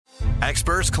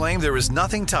Experts claim there is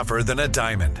nothing tougher than a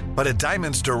diamond. But at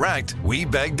Diamonds Direct, we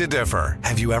beg to differ.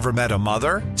 Have you ever met a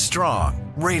mother?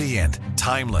 Strong, radiant,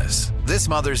 timeless. This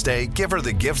Mother's Day, give her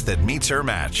the gift that meets her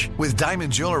match. With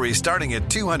diamond jewelry starting at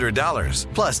 $200.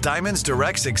 Plus, Diamonds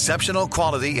Direct's exceptional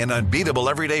quality and unbeatable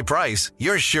everyday price,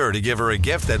 you're sure to give her a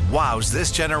gift that wows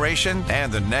this generation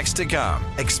and the next to come.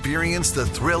 Experience the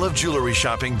thrill of jewelry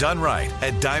shopping done right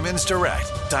at Diamonds Direct.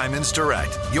 Diamonds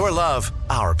Direct. Your love,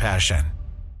 our passion.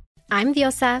 I'm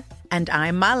Diosa. And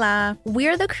I'm Mala.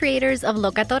 We're the creators of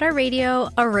Locatora Radio,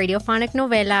 a radiophonic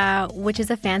novela, which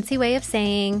is a fancy way of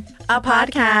saying a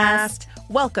podcast.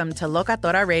 Welcome to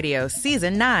Locatora Radio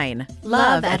Season 9.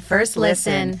 Love at First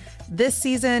Listen. This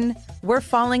season, we're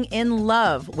falling in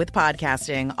love with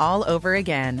podcasting all over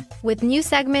again. With new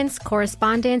segments,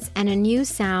 correspondence, and a new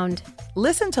sound.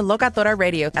 Listen to Locatora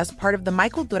Radio as part of the My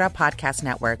Cultura Podcast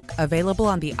Network, available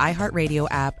on the iHeartRadio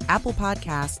app, Apple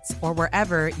Podcasts, or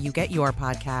wherever you get your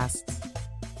podcasts.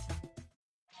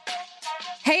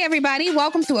 Hey, everybody.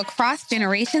 Welcome to Across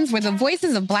Generations, where the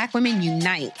voices of Black women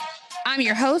unite. I'm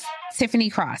your host, Tiffany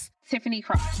Cross.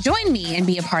 Join me and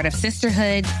be a part of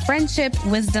sisterhood, friendship,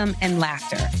 wisdom, and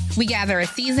laughter. We gather a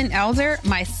seasoned elder,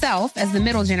 myself as the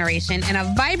middle generation, and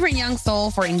a vibrant young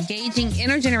soul for engaging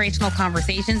intergenerational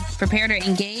conversations. Prepare to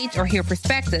engage or hear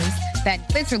perspectives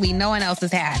that literally no one else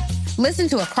has had. Listen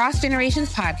to Across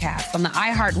Generations podcast on the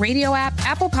iHeartRadio app,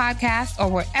 Apple Podcasts,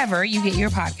 or wherever you get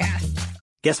your podcasts.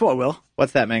 Guess what, Will?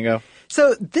 What's that, Mango?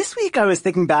 So this week I was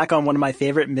thinking back on one of my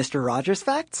favorite Mr. Rogers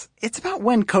facts. It's about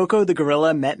when Coco the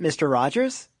gorilla met Mr.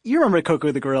 Rogers. You remember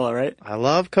Coco the gorilla, right? I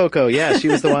love Coco. Yeah, she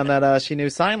was the one that she knew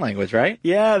sign language, right?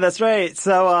 Yeah, that's right.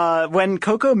 So when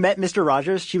Coco met Mr.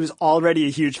 Rogers, she was already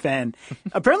a huge fan.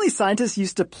 Apparently scientists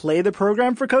used to play the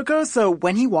program for Coco, so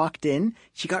when he walked in,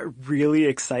 she got really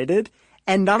excited.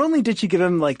 And not only did she give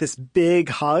him like this big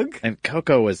hug. And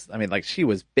Coco was, she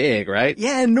was big, right?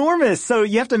 Yeah, enormous. So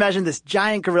you have to imagine this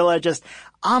giant gorilla just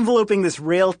enveloping this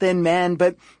rail-thin man.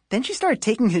 But then she started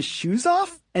taking his shoes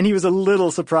off and he was a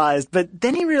little surprised. But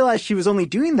then he realized she was only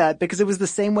doing that because it was the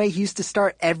same way he used to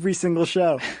start every single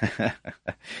show.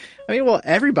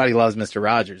 Everybody loves Mr.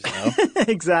 Rogers, you know?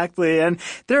 Exactly. And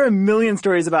there are a million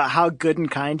stories about how good and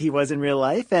kind he was in real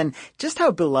life and just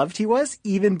how beloved he was,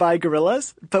 even by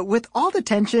gorillas. But with all the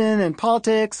tension and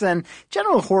politics and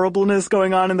general horribleness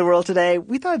going on in the world today,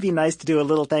 we thought it'd be nice to do a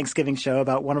little Thanksgiving show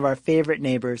about one of our favorite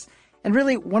neighbors. And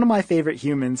really, one of my favorite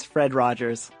humans, Fred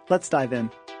Rogers. Let's dive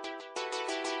in.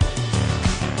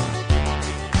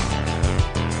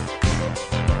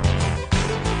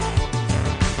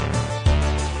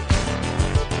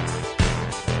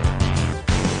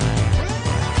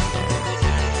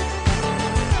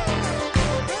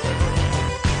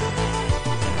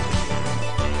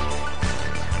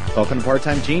 Welcome to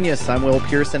Part-Time Genius. I'm Will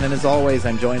Pearson, and as always,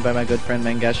 I'm joined by my good friend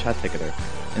Mangesh Hattikudur.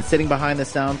 And sitting behind the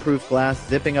soundproof glass,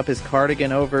 zipping up his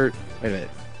cardigan over... Wait a minute.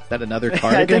 Is that another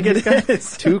cardigan? I think it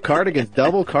is. Two cardigans,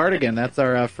 double cardigan. That's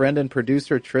our friend and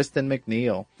producer, Tristan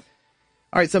McNeil.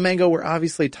 All right, so Mango, we're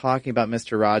obviously talking about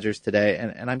Mr. Rogers today,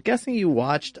 and I'm guessing you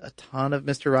watched a ton of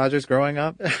Mr. Rogers growing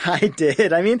up? I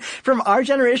did. From our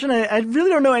generation, I really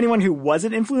don't know anyone who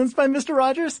wasn't influenced by Mr.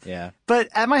 Rogers. Yeah. But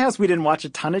at my house, we didn't watch a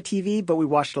ton of TV, but we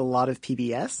watched a lot of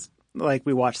PBS. Like,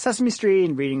 we watched Sesame Street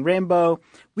and Reading Rainbow.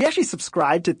 We actually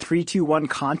subscribed to 321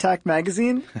 Contact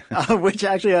magazine, which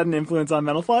actually had an influence on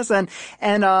Mental Floss. And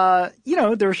there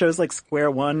were shows like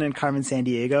Square One and Carmen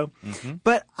Sandiego. Mm-hmm.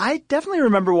 But I definitely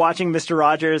remember watching Mr.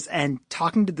 Rogers and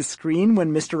talking to the screen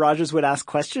when Mr. Rogers would ask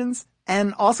questions.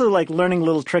 And also, learning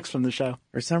little tricks from the show.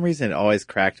 For some reason, it always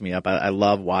cracked me up. I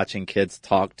love watching kids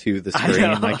talk to the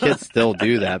screen. My kids still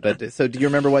do that. But so do you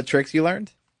remember what tricks you learned?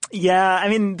 Yeah,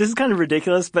 this is kind of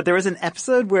ridiculous, but there was an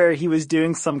episode where he was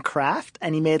doing some craft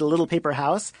and he made a little paper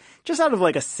house just out of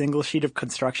a single sheet of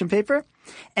construction paper.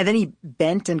 And then he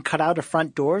bent and cut out a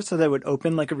front door so that it would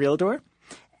open like a real door.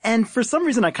 And for some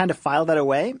reason, I kind of filed that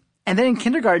away. And then in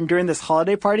kindergarten, during this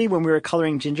holiday party, when we were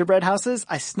coloring gingerbread houses,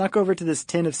 I snuck over to this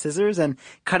tin of scissors and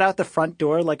cut out the front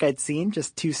door like I'd seen,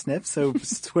 just 2 snips, so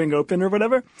swing open or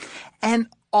whatever. And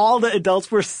all the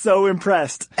adults were so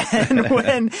impressed. And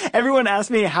when everyone asked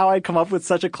me how I'd come up with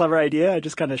such a clever idea, I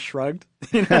just kind of shrugged.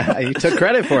 You took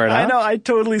credit for it, huh? I know. I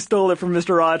totally stole it from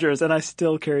Mr. Rogers, and I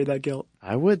still carry that guilt.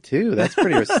 I would, too. That's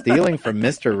pretty stealing from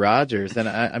Mr. Rogers. And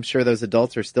I'm sure those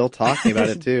adults are still talking about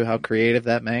it, too, how creative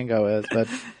that mango is. But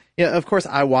yeah, of course,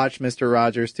 I watched Mr.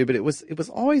 Rogers, too. But it was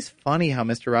always funny how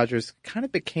Mr. Rogers kind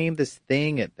of became this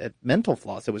thing at Mental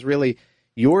Floss. It was really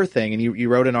your thing, and you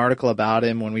wrote an article about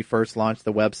him when we first launched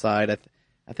the website.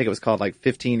 I I think it was called like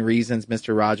 15 Reasons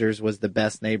Mr. Rogers was the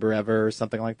best neighbor ever or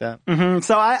something like that.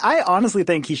 So I honestly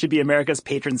think he should be America's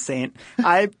patron saint.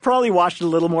 I probably watched a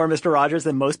little more Mr. Rogers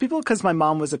than most people because my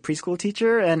mom was a preschool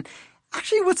teacher. And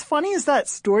actually, what's funny is that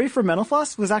Story for Mental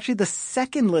Floss was actually the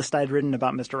second list I'd written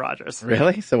about Mr. Rogers.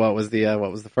 Really? So what was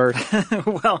the first?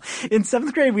 Well, in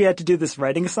 7th grade, we had to do this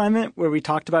writing assignment where we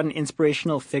talked about an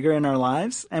inspirational figure in our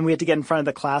lives, and we had to get in front of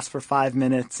the class for 5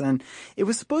 minutes. And it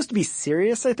was supposed to be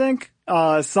serious, I think.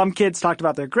 Some kids talked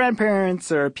about their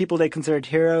grandparents or people they considered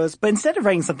heroes, but instead of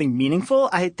writing something meaningful,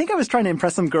 I think I was trying to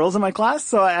impress some girls in my class,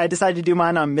 so I decided to do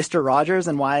mine on Mr. Rogers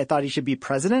and why I thought he should be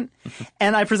president.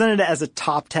 And I presented it as a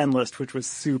top 10 list, which was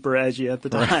super edgy at the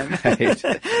time. Right.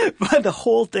 But the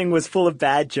whole thing was full of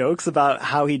bad jokes about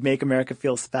how he'd make America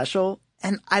feel special.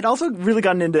 And I'd also really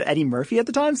gotten into Eddie Murphy at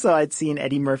the time, so I'd seen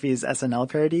Eddie Murphy's SNL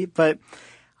parody, but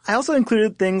I also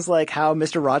included things like how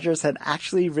Mr. Rogers had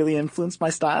actually really influenced my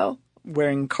style,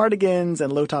 wearing cardigans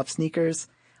and low-top sneakers.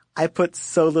 I put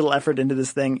so little effort into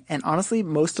this thing, and honestly,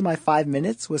 most of my 5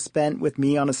 minutes was spent with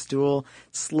me on a stool,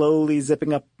 slowly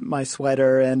zipping up my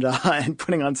sweater and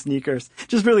putting on sneakers,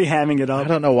 just really hamming it up. I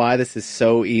don't know why this is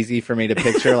so easy for me to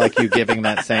picture, like you giving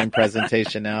that same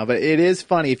presentation now, but it is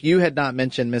funny. If you had not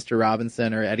mentioned Mr.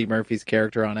 Robinson or Eddie Murphy's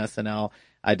character on SNL,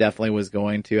 I definitely was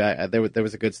going to. There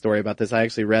was a good story about this. I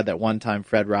actually read that one time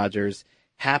Fred Rogers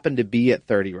happened to be at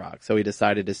 30 Rock, so he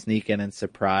decided to sneak in and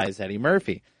surprise Eddie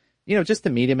Murphy, just to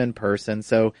meet him in person.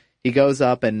 So he goes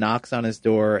up and knocks on his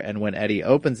door, and when Eddie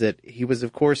opens it, he was,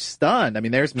 of course, stunned. I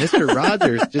mean, there's Mr.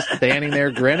 Rogers just standing there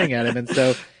grinning at him, and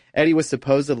so Eddie was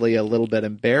supposedly a little bit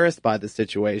embarrassed by the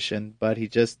situation, but he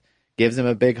just gives him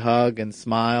a big hug and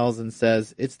smiles and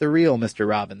says, "It's the real Mr.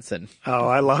 Robinson." Oh,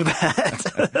 I love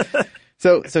that.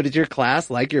 So did your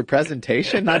class like your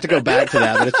presentation? Not to go back to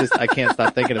that, but it's just, I can't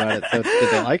stop thinking about it. So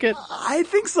did they like it? I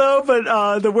think so,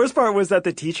 but the worst part was that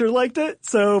the teacher liked it.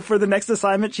 So for the next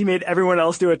assignment, she made everyone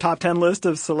else do a top 10 list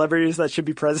of celebrities that should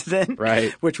be president.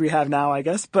 Right. Which we have now, I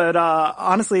guess. But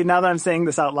honestly, now that I'm saying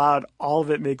this out loud, all of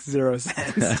it makes zero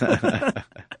sense.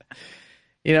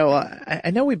 I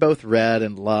know we both read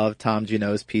and loved Tom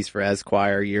Junot's piece for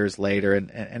Esquire years later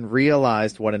and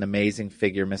realized what an amazing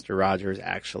figure Mr. Rogers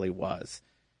actually was.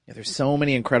 There's so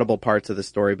many incredible parts of the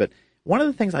story, but one of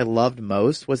the things I loved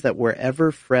most was that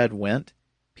wherever Fred went,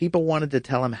 people wanted to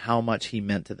tell him how much he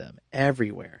meant to them,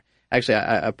 everywhere. Actually,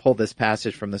 I pulled this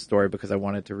passage from the story because I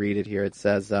wanted to read it here. It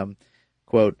says,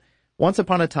 quote, "Once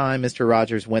upon a time, Mr.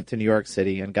 Rogers went to New York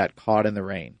City and got caught in the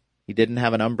rain. He didn't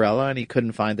have an umbrella and he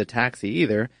couldn't find the taxi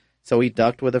either, so he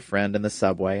ducked with a friend in the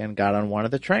subway and got on one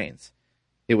of the trains.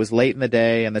 It was late in the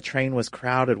day and the train was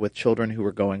crowded with children who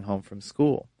were going home from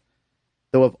school.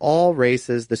 Though of all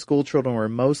races, the school children were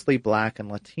mostly black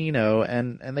and Latino,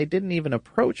 and they didn't even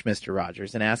approach Mr.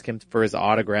 Rogers and ask him for his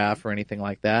autograph or anything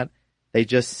like that. They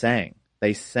just sang.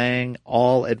 They sang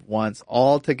all at once,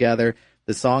 all together,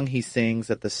 the song he sings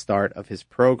at the start of his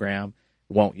program,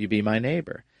 Won't You Be My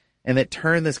Neighbor? And it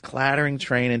turned this clattering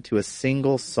train into a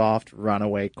single soft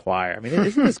runaway choir." I mean,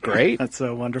 isn't this great? That's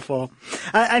so wonderful.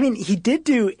 I mean, he did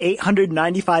do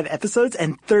 895 episodes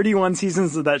and 31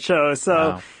 seasons of that show. So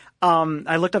Wow.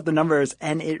 I looked up the numbers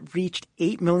and it reached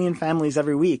 8 million families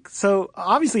every week. So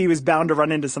obviously he was bound to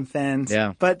run into some fans.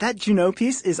 Yeah. But that Junot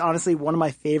piece is honestly one of my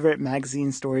favorite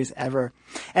magazine stories ever.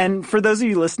 And for those of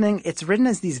you listening, it's written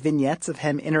as these vignettes of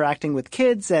him interacting with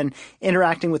kids and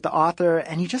interacting with the author.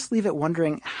 And you just leave it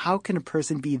wondering, how can a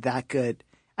person be that good?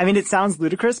 I mean, it sounds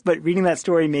ludicrous, but reading that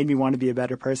story made me want to be a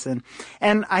better person.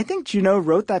 And I think Junot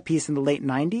wrote that piece in the late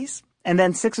 90s. And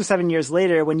then 6 or 7 years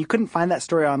later, when you couldn't find that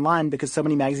story online because so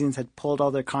many magazines had pulled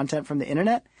all their content from the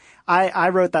internet, I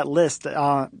wrote that list,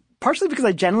 partially because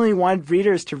I genuinely wanted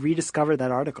readers to rediscover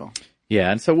that article. Yeah,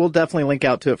 and so we'll definitely link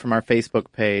out to it from our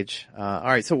Facebook page. All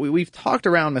right, so we've talked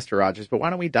around Mr. Rogers, but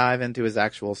why don't we dive into his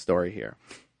actual story here?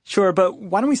 Sure, but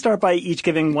why don't we start by each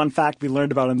giving one fact we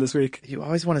learned about him this week? You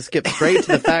always want to skip straight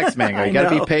to the facts, Mango. You got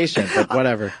to be patient, but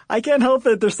whatever. I can't help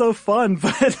it. They're so fun,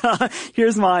 but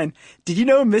here's mine. Did you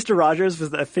know Mr. Rogers was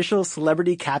the official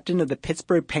celebrity captain of the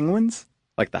Pittsburgh Penguins?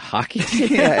 Like the hockey team?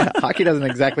 Yeah, hockey doesn't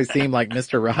exactly seem like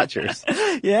Mr. Rogers.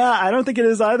 Yeah, I don't think it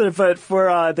is either. But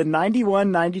for the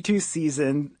 91-92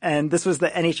 season, and this was the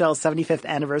NHL's 75th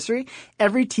anniversary,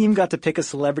 every team got to pick a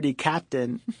celebrity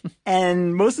captain.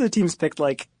 And most of the teams picked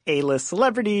like A-list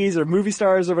celebrities or movie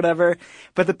stars or whatever.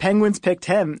 But the Penguins picked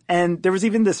him. And there was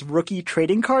even this rookie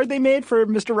trading card they made for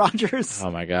Mr. Rogers.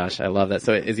 Oh my gosh, I love that.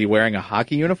 So is he wearing a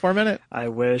hockey uniform in it? I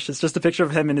wish. It's just a picture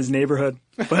of him in his neighborhood.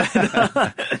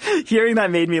 But hearing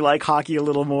that made me like hockey a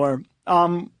little more.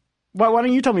 Why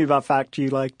don't you tell me about fact you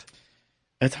liked?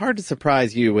 It's hard to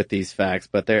surprise you with these facts,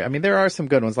 but there are some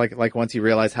good ones. Like once you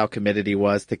realize how committed he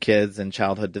was to kids and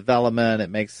childhood development, it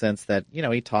makes sense that,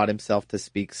 he taught himself to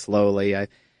speak slowly. I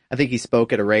think he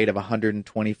spoke at a rate of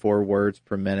 124 words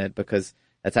per minute because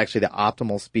that's actually the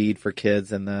optimal speed for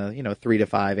kids in the, 3 to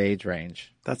 5 age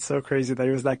range. That's so crazy that he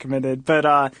was that committed.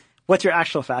 But what's your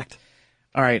actual fact?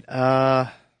 All right.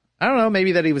 I don't know,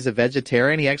 maybe that he was a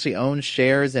vegetarian. He actually owns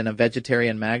shares in a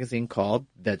vegetarian magazine called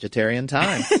Vegetarian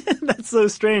Times. That's so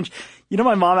strange.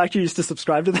 My mom actually used to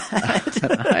subscribe to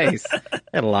that. Nice.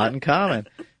 Had a lot in common.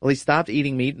 Well, he stopped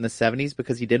eating meat in the 70s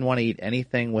because he didn't want to eat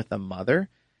anything with a mother.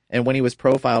 And when he was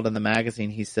profiled in the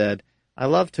magazine, he said, "I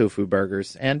love tofu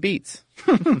burgers and beets."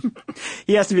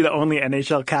 He has to be the only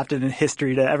NHL captain in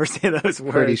history to ever say those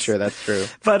words. Pretty sure that's true.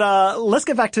 But let's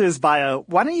get back to his bio.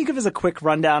 Why don't you give us a quick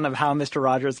rundown of how Mr.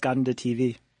 Rogers got into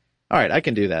TV? All right, I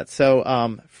can do that. So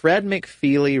Fred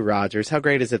McFeely Rogers, how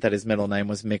great is it that his middle name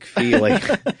was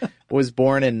McFeely, was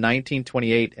born in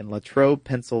 1928 in Latrobe,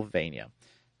 Pennsylvania.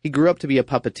 He grew up to be a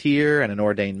puppeteer and an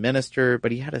ordained minister,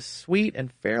 but he had a sweet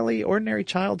and fairly ordinary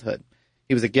childhood.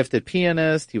 He was a gifted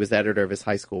pianist. He was editor of his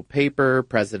high school paper,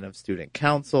 president of student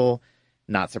council.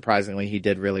 Not surprisingly, he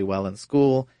did really well in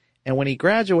school. And when he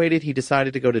graduated, he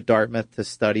decided to go to Dartmouth to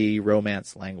study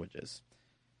Romance languages.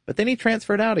 But then he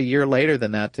transferred out a year later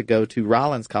than that to go to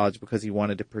Rollins College because he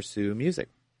wanted to pursue music.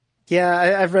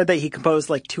 Yeah, I've read that he composed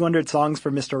like 200 songs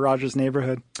for Mr. Rogers'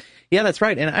 Neighborhood. Yeah, that's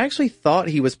right. And I actually thought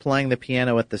he was playing the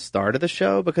piano at the start of the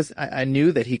show because I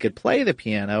knew that he could play the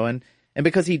piano and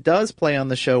because he does play on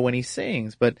the show when he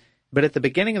sings. But at the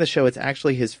beginning of the show, it's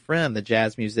actually his friend, the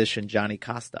jazz musician Johnny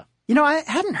Costa. I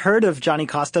hadn't heard of Johnny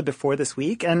Costa before this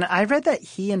week, and I read that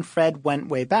he and Fred went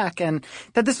way back and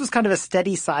that this was kind of a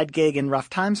steady side gig in rough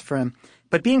times for him.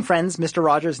 But being friends, Mr.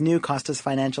 Rogers knew Costa's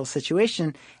financial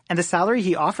situation, and the salary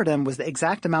he offered him was the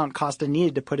exact amount Costa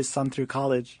needed to put his son through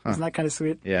college. Isn't that kind of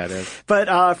sweet? Yeah, it is.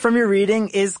 But from your reading,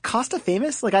 is Costa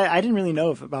famous? I didn't really know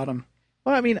about him.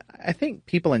 Well, I think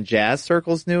people in jazz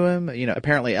circles knew him.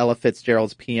 Apparently Ella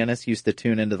Fitzgerald's pianist used to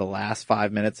tune into the last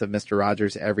 5 minutes of Mr.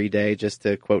 Rogers every day just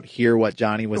to, quote, hear what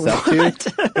Johnny was up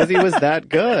to because he was that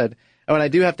good. Oh, and I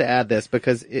do have to add this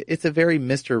because it's a very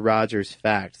Mr. Rogers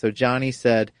fact. So Johnny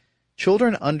said,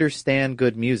 "Children understand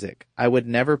good music. I would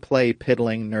never play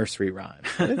piddling nursery rhymes."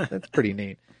 That's pretty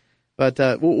neat.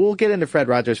 But we'll get into Fred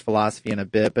Rogers' philosophy in a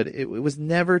bit, but it was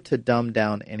never to dumb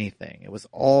down anything. It was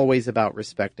always about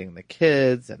respecting the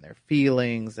kids and their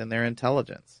feelings and their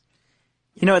intelligence.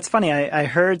 It's funny. I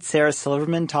heard Sarah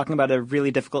Silverman talking about a really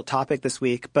difficult topic this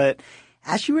week, but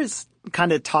as she was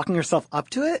kind of talking herself up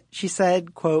to it, she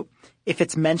said, quote, "If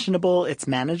it's mentionable, it's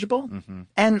manageable." Mm-hmm.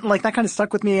 And that kind of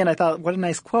stuck with me, and I thought, what a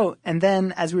nice quote. And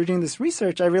then as we were doing this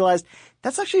research, I realized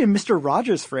that's actually a Mr.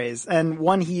 Rogers phrase, and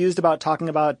one he used about talking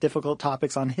about difficult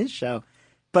topics on his show.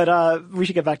 But we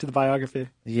should get back to the biography.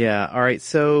 Yeah, all right.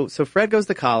 So Fred goes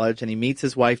to college, and he meets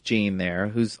his wife, Jean, there,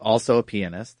 who's also a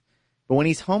pianist. But when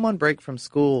he's home on break from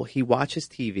school, he watches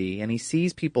TV, and he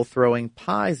sees people throwing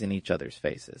pies in each other's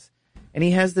faces. And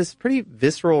he has this pretty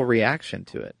visceral reaction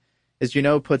to it. As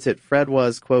Junot puts it, Fred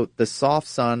was, quote, the soft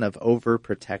son of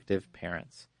overprotective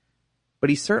parents. But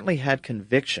he certainly had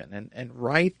conviction. And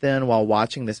right then, while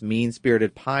watching this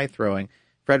mean-spirited pie throwing,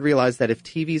 Fred realized that if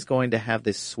TV's going to have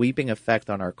this sweeping effect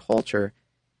on our culture,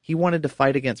 he wanted to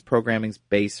fight against programming's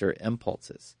baser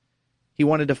impulses. He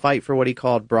wanted to fight for what he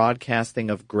called broadcasting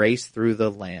of grace through the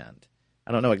land.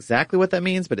 I don't know exactly what that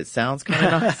means, but it sounds kind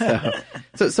of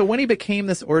nice. So when he became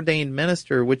this ordained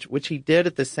minister, which he did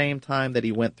at the same time that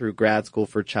he went through grad school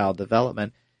for child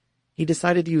development, he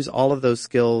decided to use all of those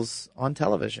skills on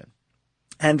television.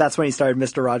 And that's when he started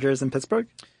Mr. Rogers in Pittsburgh?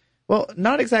 Well,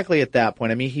 not exactly at that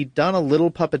point. He'd done a little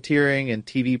puppeteering and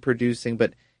TV producing,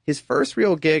 but his first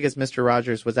real gig as Mr.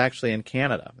 Rogers was actually in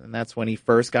Canada. And that's when he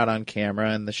first got on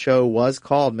camera, and the show was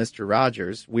called Mr.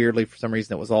 Rogers. Weirdly, for some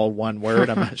reason, it was all one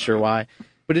word. I'm not sure why.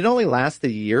 But it only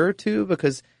lasted a year or two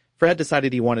because Fred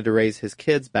decided he wanted to raise his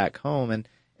kids back home,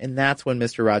 and that's when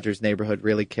Mr. Rogers' Neighborhood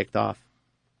really kicked off.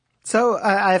 So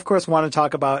I, of course, want to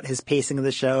talk about his pacing of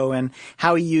the show and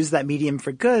how he used that medium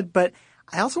for good, but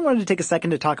I also wanted to take a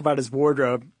second to talk about his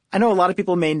wardrobe. I know a lot of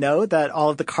people may know that all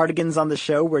of the cardigans on the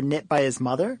show were knit by his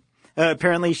mother.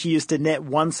 Apparently, she used to knit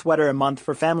one sweater a month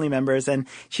for family members, and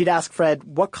she'd ask Fred,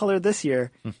 what color this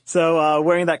year? So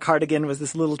wearing that cardigan was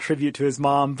this little tribute to his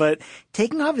mom, but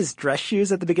taking off his dress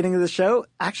shoes at the beginning of the show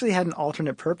actually had an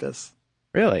alternate purpose.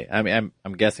 Really? I mean,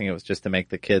 I'm guessing it was just to make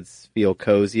the kids feel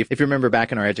cozy. If you remember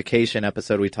back in our education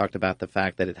episode, we talked about the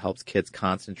fact that it helps kids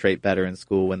concentrate better in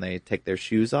school when they take their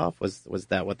shoes off. Was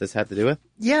that what this had to do with?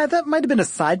 Yeah, that might have been a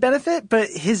side benefit, but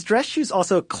his dress shoes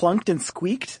also clunked and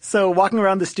squeaked. So walking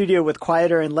around the studio with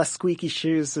quieter and less squeaky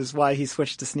shoes is why he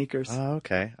switched to sneakers. Oh,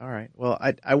 okay. All right. Well,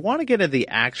 I want to get into the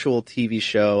actual TV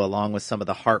show along with some of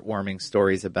the heartwarming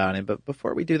stories about him. But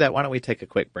before we do that, why don't we take a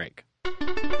quick break?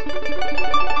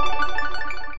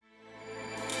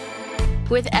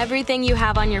 With everything you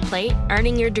have on your plate,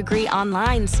 earning your degree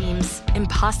online seems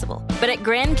impossible. But at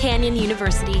Grand Canyon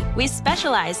University, we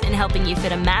specialize in helping you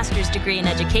fit a master's degree in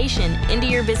education into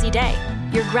your busy day.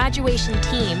 Your graduation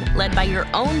team, led by your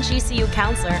own GCU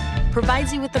counselor,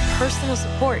 provides you with the personal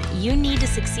support you need to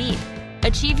succeed.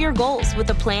 Achieve your goals with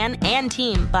a plan and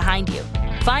team behind you.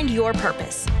 Find your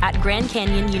purpose at Grand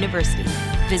Canyon University.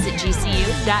 Visit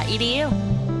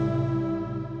gcu.edu.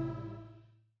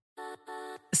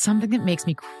 Something that makes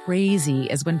me crazy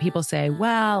is when people say,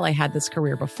 well, I had this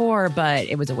career before, but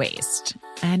it was a waste.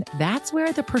 And that's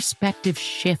where the perspective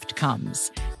shift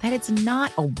comes, that it's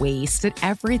not a waste, that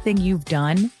everything you've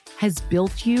done has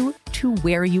built you to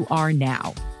where you are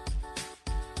now.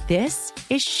 This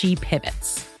is She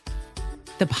Pivots,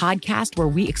 the podcast where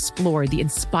we explore the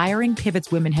inspiring pivots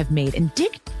women have made and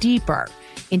dig deeper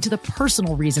into the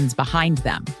personal reasons behind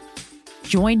them.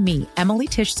 Join me, Emily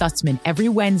Tish Sussman, every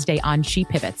Wednesday on She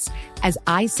Pivots as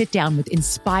I sit down with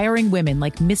inspiring women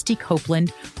like Misty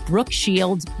Copeland, Brooke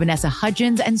Shields, Vanessa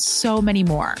Hudgens, and so many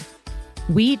more.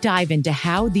 We dive into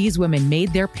how these women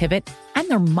made their pivot and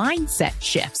their mindset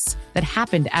shifts that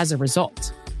happened as a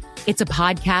result. It's a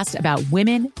podcast about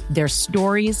women, their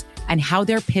stories, and how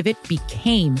their pivot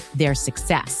became their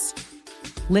success.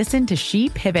 Listen to She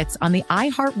Pivots on the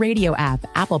iHeartRadio app,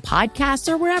 Apple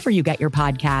Podcasts, or wherever you get your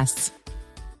podcasts.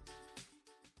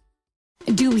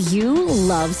 Do you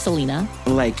love Selena?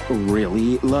 Like,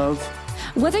 really love?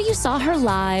 Whether you saw her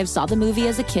live, saw the movie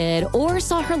as a kid, or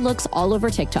saw her looks all over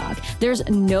TikTok, there's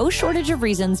no shortage of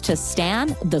reasons to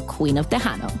stan the Queen of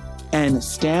Tejano. And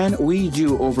Stan, we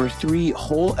do over 3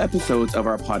 whole episodes of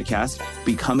our podcast,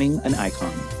 Becoming an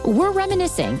Icon. We're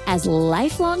reminiscing as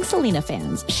lifelong Selena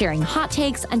fans, sharing hot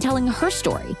takes and telling her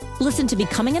story. Listen to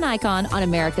Becoming an Icon on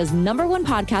America's #1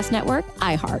 podcast network,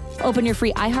 iHeart. Open your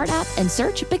free iHeart app and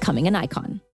search Becoming an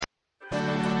Icon.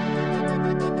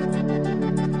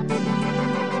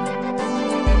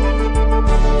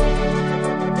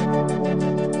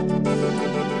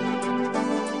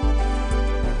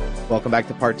 Welcome back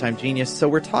to Part-Time Genius. So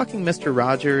we're talking Mr.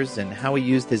 Rogers and how he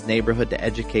used his neighborhood to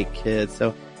educate kids.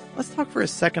 So let's talk for a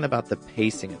second about the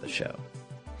pacing of the show.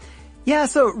 Yeah,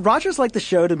 so Rogers liked the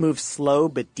show to move slow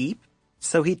but deep.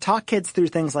 So he taught kids through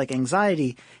things like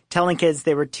anxiety, telling kids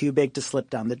they were too big to slip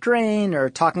down the drain, or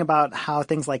talking about how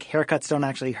things like haircuts don't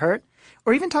actually hurt,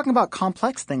 or even talking about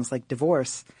complex things like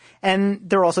divorce. And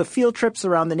there were also field trips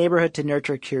around the neighborhood to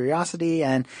nurture curiosity,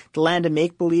 and the Land of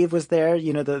Make-Believe was there,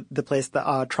 you know, the place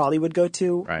that Trolley would go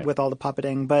to with all the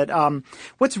puppeting. But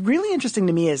what's really interesting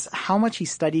to me is how much he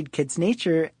studied kids'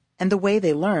 nature and the way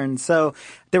they learn. So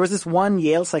there was this one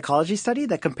Yale psychology study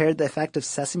that compared the effect of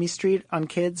Sesame Street on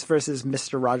kids versus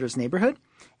Mr. Rogers' Neighborhood,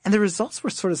 and the results were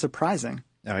sort of surprising.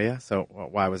 Oh, yeah? So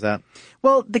why was that?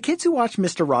 Well, the kids who watched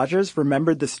Mr. Rogers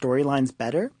remembered the storylines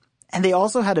better, and they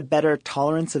also had a better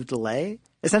tolerance of delay.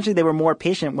 Essentially, they were more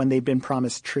patient when they'd been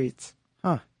promised treats.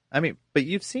 Huh. I mean, but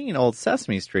you've seen old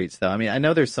Sesame Streets, though. I mean, I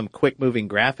know there's some quick-moving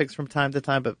graphics from time to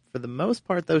time, but for the most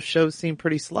part, those shows seem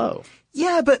pretty slow.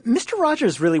 Yeah, but Mr.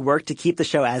 Rogers really worked to keep the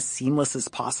show as seamless as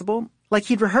possible. Like,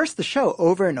 he'd rehearse the show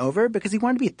over and over because he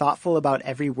wanted to be thoughtful about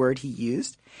every word he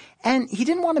used, and he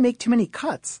didn't want to make too many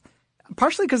cuts,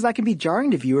 partially because that can be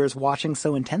jarring to viewers watching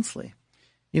so intensely.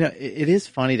 You know, it is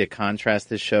funny to contrast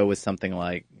this show with something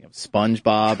like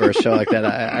SpongeBob or a show like that.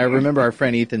 I remember our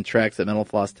friend Ethan Trex at Mental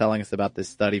Floss telling us about this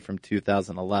study from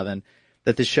 2011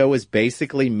 that the show was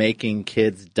basically making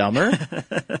kids dumber.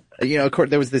 You know, of course,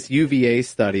 there was this UVA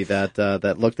study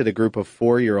that looked at a group of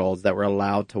 4-year-olds that were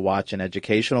allowed to watch an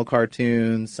educational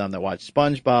cartoon, some that watched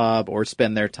SpongeBob, or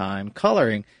spend their time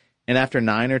coloring. And after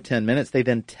 9 or 10 minutes, they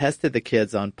then tested the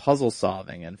kids on puzzle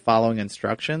solving and following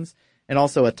instructions, and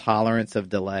also a tolerance of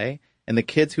delay. And the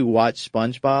kids who watched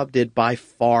SpongeBob did by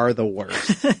far the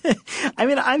worst. I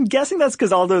mean, I'm guessing that's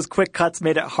because all those quick cuts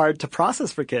made it hard to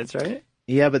process for kids, right?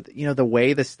 Yeah, but, you know, the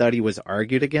way the study was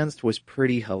argued against was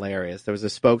pretty hilarious. There was a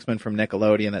spokesman from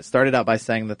Nickelodeon that started out by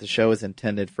saying that the show is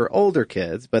intended for older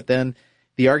kids, but then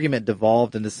the argument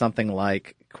devolved into something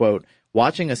like, quote,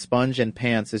 watching a sponge in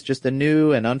pants is just a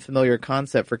new and unfamiliar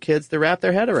concept for kids to wrap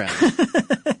their head around.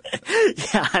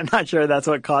 Yeah, I'm not sure that's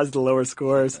what caused the lower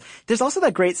scores. There's also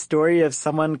that great story of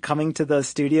someone coming to the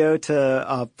studio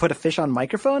to put a fish on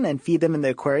microphone and feed them in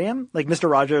the aquarium. Like Mr.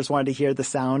 Rogers wanted to hear the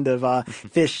sound of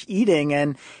fish eating,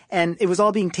 and it was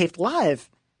all being taped live.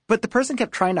 But the person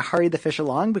kept trying to hurry the fish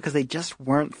along because they just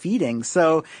weren't feeding.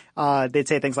 So they'd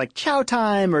say things like chow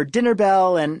time or dinner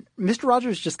bell, and Mr.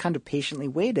 Rogers just kind of patiently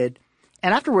waited.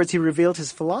 And afterwards, he revealed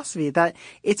his philosophy that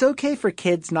it's okay for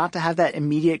kids not to have that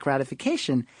immediate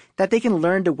gratification, that they can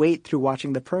learn to wait through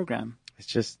watching the program. It's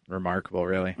just remarkable,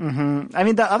 really. Mm-hmm. I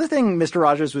mean, the other thing Mr.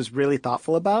 Rogers was really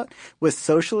thoughtful about was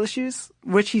social issues,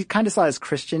 which he kind of saw as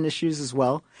Christian issues as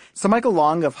well. So Michael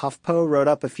Long of HuffPo wrote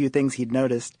up a few things he'd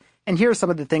noticed. And here are some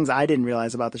of the things I didn't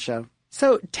realize about the show.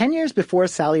 So 10 years before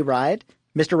Sally Ride,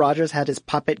 Mr. Rogers had his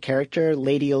puppet character,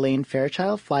 Lady Elaine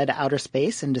Fairchild, fly to outer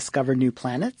space and discover new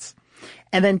planets.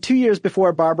 And then 2 years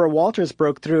before Barbara Walters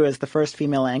broke through as the first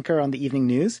female anchor on the evening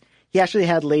news, he actually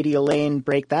had Lady Elaine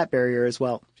break that barrier as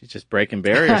well. She's just breaking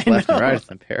barriers left and right. It's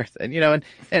embarrassing.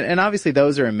 And obviously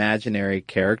those are imaginary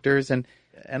characters. And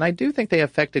I do think they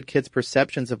affected kids'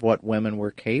 perceptions of what women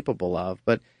were capable of.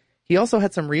 But he also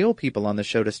had some real people on the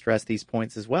show to stress these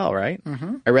points as well, right?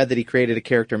 Mm-hmm. I read that he created a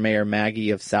character, Mayor Maggie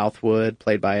of Southwood,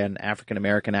 played by an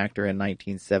African-American actor in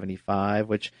 1975,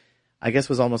 which I guess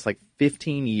was almost like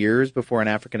 15 years before an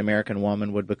African-American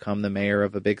woman would become the mayor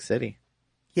of a big city.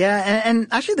 Yeah, and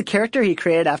actually the character he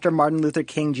created after Martin Luther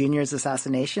King Jr.'s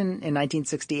assassination in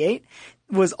 1968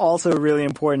 was also really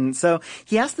important. So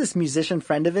he asked this musician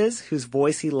friend of his, whose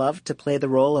voice he loved, to play the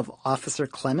role of Officer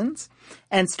Clemens.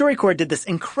 And StoryCorps did this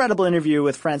incredible interview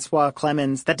with Francois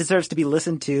Clemens that deserves to be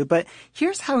listened to, but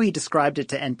here's how he described it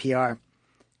to NPR.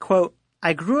 Quote,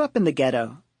 "I grew up in the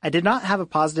ghetto. I did not have a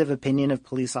positive opinion of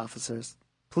police officers.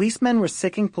 Policemen were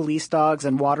sicking police dogs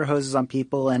and water hoses on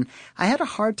people, and I had a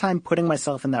hard time putting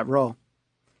myself in that role."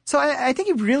 So I think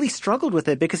he really struggled with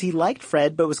it because he liked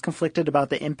Fred but was conflicted about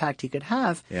the impact he could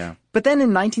have. Yeah. But then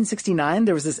in 1969,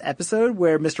 there was this episode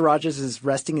where Mr. Rogers is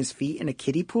resting his feet in a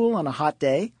kiddie pool on a hot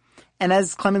day. And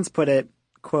as Clemens put it,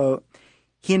 quote,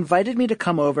 "He invited me to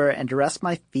come over and to rest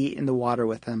my feet in the water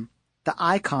with him. The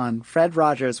icon, Fred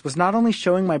Rogers, was not only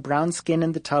showing my brown skin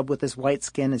in the tub with his white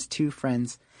skin as two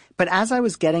friends, but as I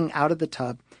was getting out of the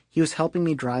tub, he was helping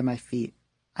me dry my feet."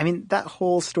 I mean, that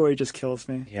whole story just kills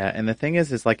me. Yeah, and the thing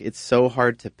is like it's so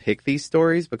hard to pick these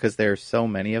stories because there are so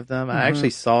many of them. Mm-hmm. I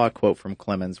actually saw a quote from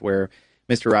Clemens where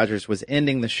Mr. Rogers was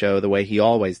ending the show the way he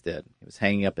always did. He was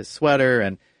hanging up his sweater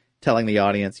and telling the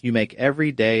audience, "You make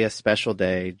every day a special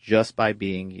day just by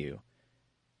being you.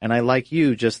 And I like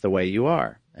you just the way you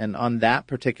are." And on that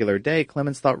particular day,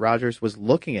 Clemens thought Rogers was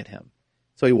looking at him.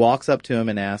 So he walks up to him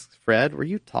and asks, "Fred, were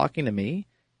you talking to me?"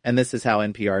 And this is how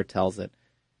NPR tells it.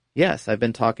 "Yes, I've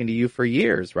been talking to you for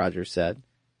years," Rogers said,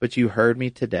 "but you heard me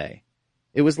today.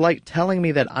 It was like telling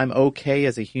me that I'm okay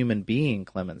as a human being,"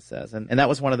 Clemens says. And that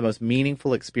was one of the most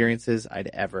meaningful experiences I'd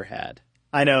ever had.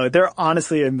 I know. There are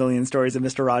honestly a million stories of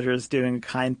Mr. Rogers doing a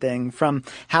kind thing, from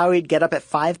how he'd get up at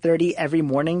 5:30 every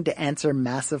morning to answer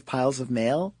massive piles of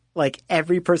mail. Like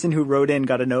every person who wrote in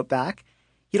got a note back.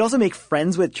 He'd also make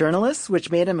friends with journalists, which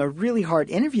made him a really hard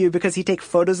interview because he'd take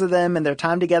photos of them and their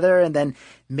time together and then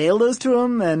mail those to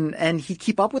them, and he'd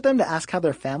keep up with them to ask how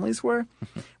their families were.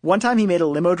 One time he made a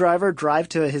limo driver drive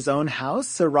to his own house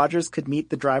so Rogers could meet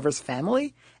the driver's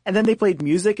family, and then they played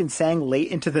music and sang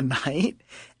late into the night.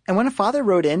 And when a father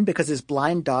wrote in because his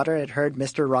blind daughter had heard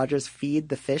Mr. Rogers feed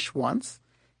the fish once,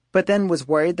 but then was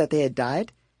worried that they had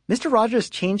died, Mr. Rogers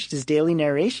changed his daily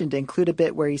narration to include a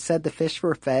bit where he said the fish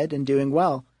were fed and doing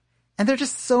well. And there are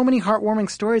just so many heartwarming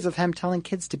stories of him telling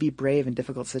kids to be brave in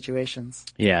difficult situations.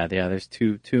 Yeah, there's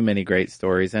too many great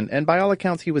stories. And by all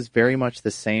accounts, he was very much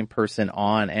the same person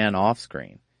on and off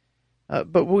screen.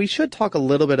 But we should talk a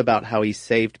little bit about how he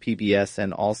saved PBS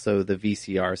and also the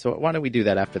VCR. So why don't we do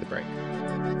that after the break?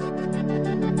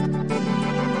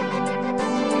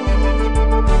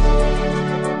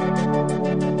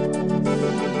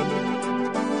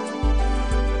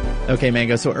 Okay,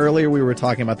 Mango, so earlier we were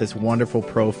talking about this wonderful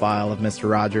profile of Mr.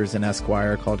 Rogers in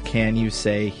Esquire called Can You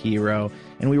Say Hero?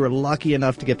 And we were lucky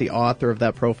enough to get the author of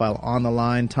that profile on the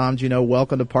line. Tom Junod,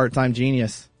 welcome to Part-Time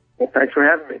Genius. Well, thanks for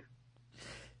having me.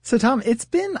 So, Tom, it's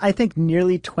been, I think,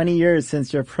 nearly 20 years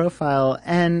since your profile,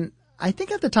 and I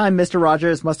think at the time Mr.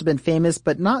 Rogers must have been famous,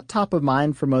 but not top of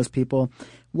mind for most people.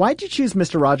 Why did you choose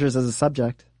Mr. Rogers as a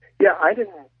subject? Yeah, I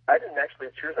didn't actually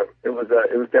choose him. It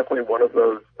was definitely one of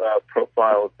those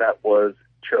profiles that was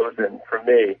chosen for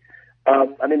me.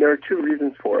 I mean, there are two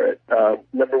reasons for it.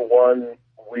 Number one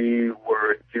we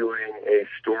were doing a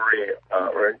story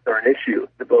or an issue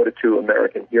devoted to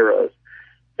American heroes.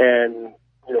 And,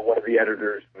 one of the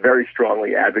editors very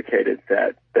strongly advocated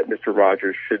that Mr.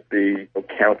 Rogers should be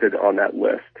counted on that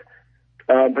list.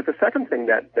 But the second thing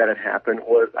that had happened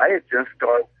was I had just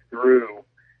gone through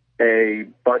a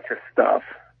bunch of stuff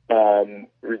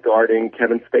regarding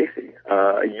Kevin Spacey.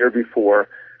 A year before,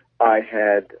 I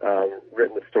had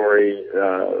written a story,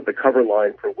 the cover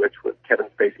line for which was Kevin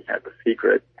Spacey Has a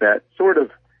Secret, that sort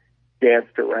of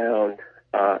danced around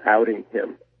outing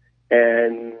him.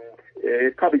 And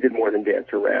it probably did more than dance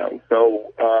around.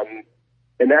 So,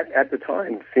 and that at the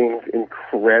time seemed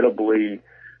incredibly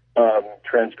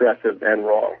transgressive and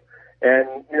wrong.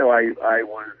 And, I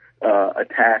was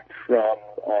attacked from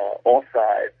all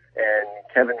sides, and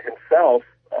Kevin himself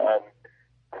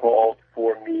called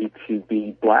for me to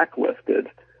be blacklisted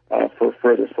for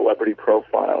further celebrity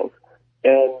profiles.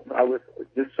 And I was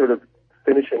just sort of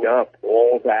finishing up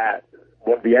all that.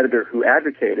 One of the editor who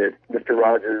advocated Mr.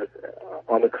 Rogers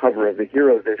on the cover of the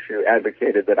Heroes issue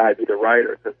advocated that I be the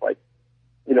writer. So it's like,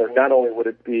 not only would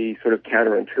it be sort of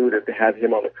counterintuitive to have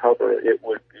him on the cover, it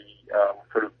would be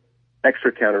sort of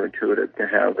extra counterintuitive to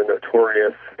have the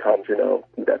notorious Tom Junot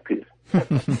do that piece.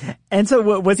 And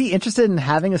so was he interested in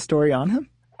having a story on him?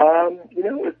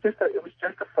 It was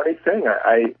just a funny thing.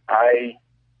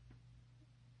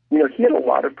 He had a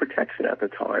lot of protection at the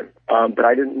time, but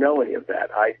I didn't know any of that.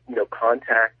 I,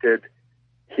 contacted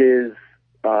his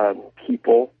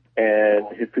people, and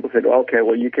his people said, "Okay,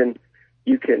 well, you can,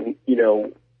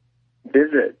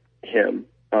 visit him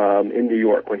in New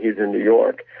York when he's in New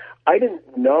York." I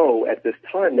didn't know at this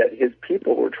time that his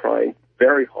people were trying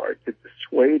very hard to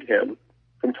dissuade him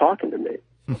from talking to me.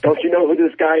 Don't you know who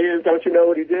this guy is? Don't you know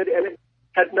what he did? And it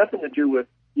had nothing to do with,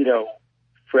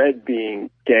 Fred being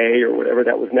gay or whatever.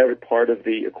 That was never part of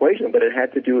the equation, but it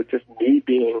had to do with just me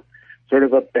being sort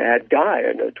of a bad guy,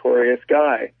 a notorious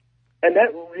guy. And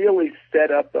that really set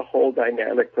up the whole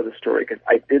dynamic for the story, because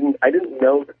I didn't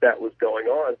know that was going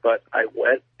on, but I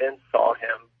went and saw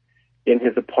him in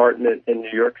his apartment in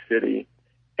New York City.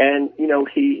 And,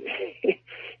 he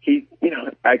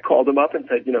I called him up and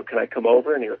said, can I come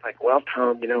over? And he was like, "Well,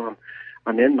 Tom,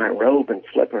 I'm in my robe and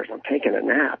slippers. I'm taking a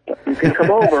nap, but you can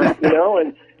come over, and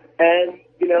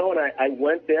I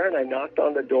went there and I knocked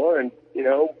on the door, and,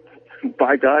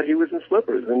 by God, he was in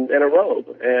slippers and a robe.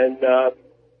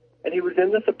 And he was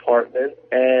in this apartment,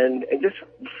 and just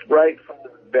right from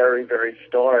the very, very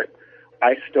start,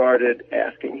 I started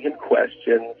asking him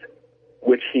questions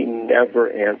which he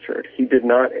never answered. He did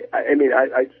not,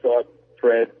 I saw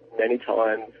Fred many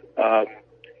times.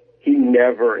 He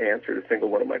never answered a single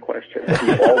one of my questions.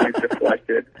 He always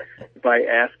deflected by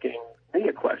asking me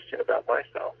a question about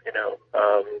myself, and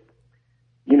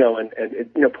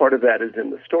part of that is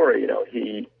in the story.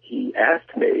 He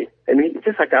asked me,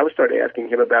 just like I started asking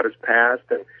him about his past,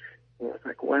 and he was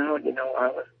like, "Well,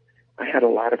 I had a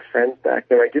lot of friends back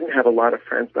there. I didn't have a lot of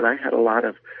friends, but I had a lot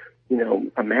of,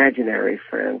 imaginary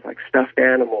friends, like stuffed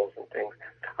animals and things.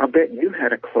 I'll bet you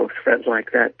had a close friend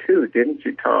like that too, didn't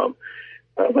you, Tom?"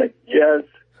 I was like, "Yes."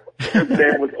 His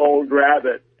name was Old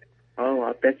Rabbit. "Oh,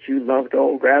 I bet you loved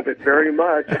Old Rabbit very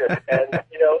much." And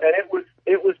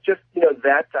it was just,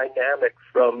 that dynamic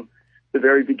from the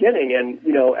very beginning. And,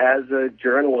 as a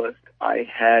journalist, I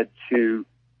had to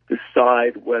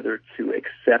decide whether to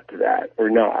accept that or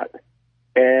not.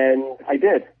 And I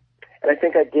did. And I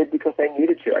think I did because I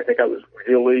needed to. I think I was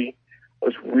really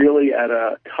at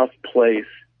a tough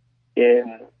place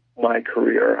in my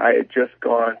career. I had just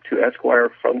gone to Esquire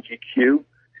from GQ,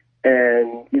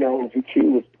 and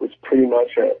GQ was pretty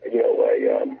much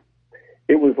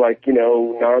it was like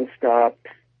nonstop,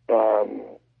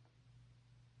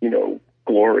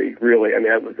 glory, really.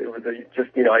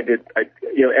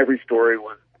 Every story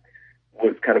was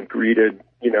kind of greeted,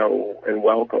 and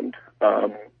welcomed,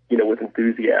 with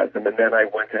enthusiasm. And then I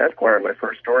went to Esquire, and my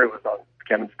first story was on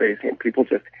Kevin Spacey, and people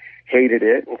just hated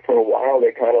it. And for a while,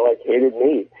 they kind of hated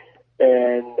me.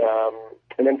 And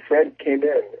then Fred came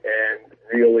in and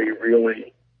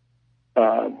really,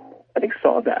 I think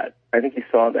saw that. I think he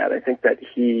saw that. I think that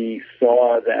he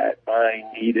saw that I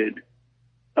needed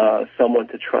someone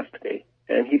to trust me.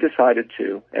 And he decided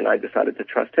to, and I decided to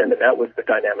trust him. And that was the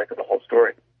dynamic of the whole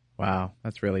story. Wow,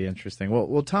 that's really interesting.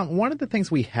 Well, Tom, one of the things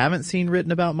we haven't seen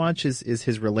written about much is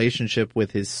his relationship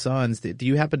with his sons. Do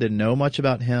you happen to know much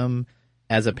about him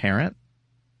as a parent?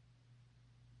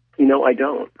 I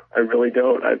don't. I really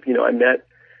don't. I met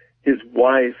his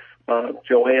wife,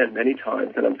 Joanne, many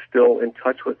times, and I'm still in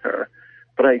touch with her.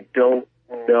 But I don't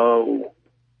know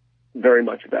very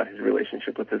much about his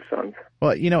relationship with his sons.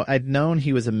 Well, I'd known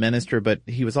he was a minister, but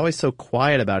he was always so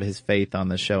quiet about his faith on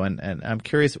the show. And I'm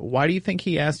curious, why do you think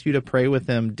he asked you to pray with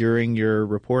him during your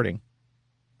reporting?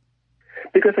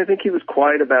 Because I think he was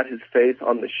quiet about his faith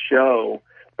on the show,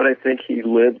 but I think he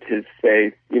lived his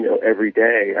faith, every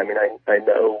day. I mean, I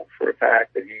know for a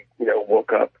fact that he,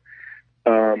 woke up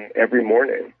every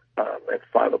morning at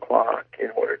 5 o'clock in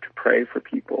order to pray for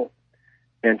people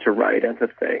and to write and to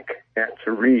think and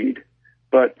to read.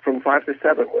 But from 5 to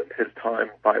 7 was his time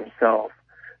by himself.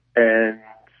 And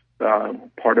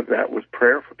part of that was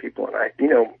prayer for people. And I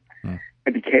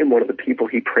became one of the people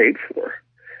he prayed for.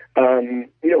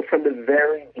 From the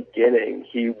very beginning,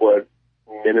 he was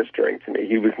ministering to me.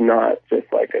 He was not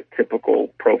just like a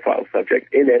typical profile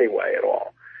subject in any way at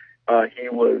all. He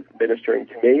was ministering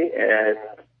to me, and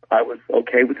I was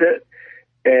okay with it.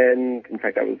 And in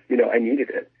fact, I needed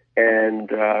it. And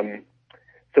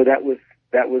so that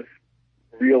was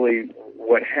really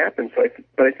what happened.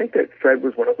 But I think that Fred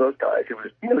was one of those guys who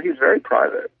was, he was very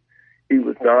private. He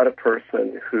was not a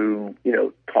person who,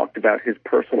 talked about his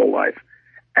personal life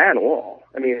at all.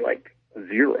 I mean, like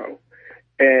zero.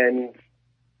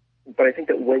 But I think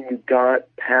that when you got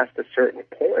past a certain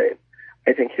point,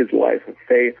 I think his life of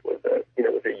faith was a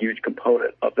huge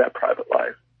component of that private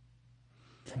life.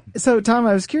 So, Tom,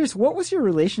 I was curious, what was your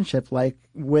relationship like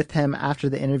with him after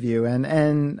the interview?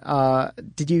 And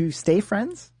did you stay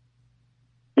friends?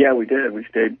 Yeah, we did. We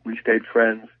stayed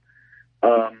friends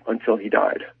until he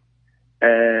died.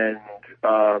 And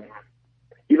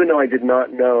even though I did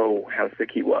not know how sick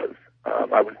he was,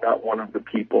 I was not one of the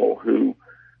people who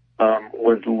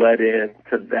was let in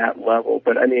to that level.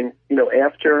 But I mean,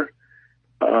 after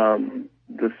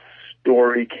the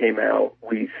story came out,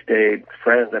 we stayed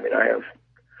friends. I mean,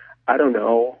 I don't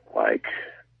know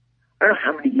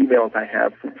how many emails I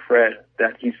have from Fred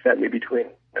that he sent me between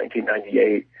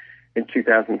 1998 and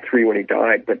 2003 when he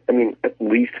died, but I mean, at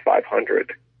least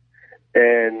 500.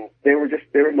 And they were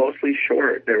mostly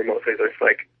short. They were mostly just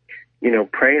like,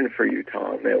 praying for you,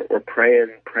 Tom, or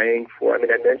praying for. I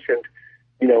mean, I mentioned,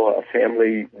 a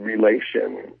family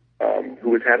relation who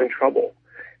was having trouble,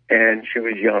 and she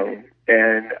was young,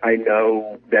 and I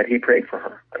know that he prayed for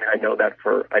her. I mean, I know that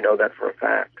for a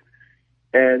fact.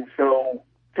 And so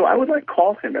I would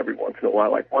call him every once in a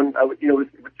while. It was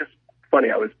just funny.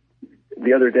 I was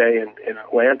the other day in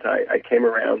Atlanta. I came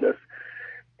around this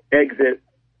exit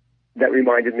that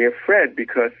reminded me of Fred,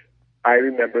 because I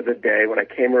remember the day when I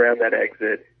came around that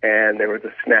exit and there was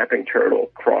a snapping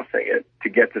turtle crossing it to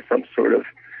get to some sort of,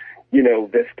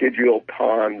 vestigial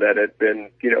pond that had been,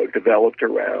 developed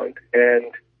around.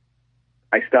 And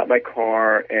I stopped my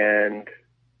car and,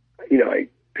 I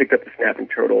picked up the snapping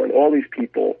turtle, and all these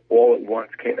people all at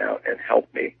once came out and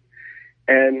helped me.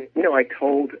 And, I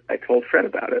told Fred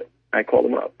about it. I called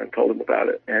him up and told him about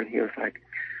it. And he was like,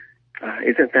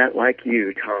 isn't that like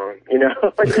you, Tom? He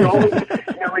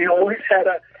always had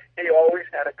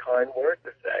a kind word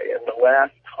to say. And the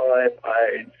last time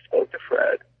I spoke to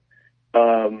Fred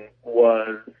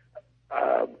was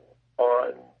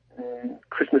on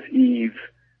Christmas Eve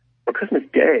or Christmas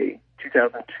Day,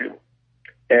 2002.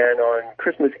 And on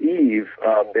Christmas Eve,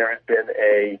 there has been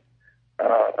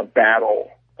a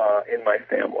battle in my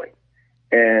family,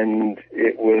 and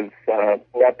it was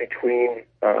not between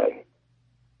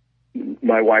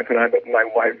my wife and I, but my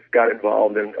wife got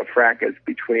involved in a fracas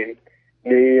between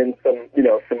me and some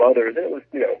others. And it was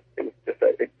just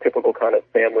a typical kind of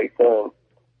family thing.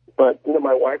 But,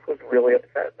 my wife was really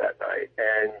upset that night,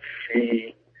 and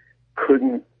she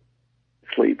couldn't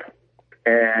sleep.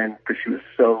 And because she was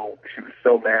so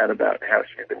mad about how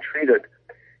she had been treated.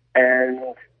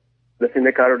 And the thing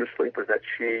that got her to sleep was that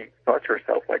she thought to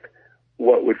herself,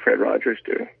 what would Fred Rogers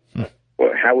do?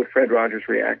 Well, how would Fred Rogers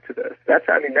react to this? That's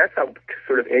how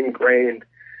sort of ingrained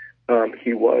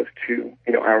he was to,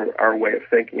 our way of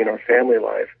thinking in our family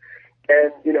life.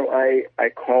 And, I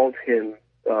called him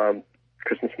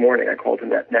Christmas morning. I called him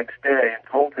that next day and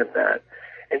told him that.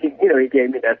 And he gave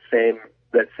me that same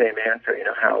answer,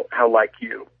 how like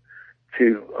you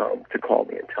to call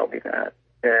me and tell me that.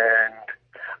 And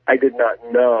I did not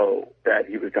know that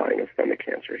he was dying of stomach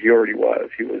cancer. He already was.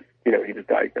 He was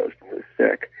diagnosed and he was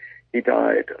sick. He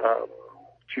died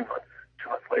 2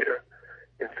 months later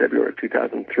in February of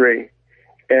 2003.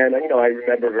 And, I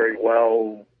remember very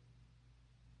well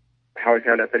how I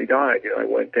found out that he died. I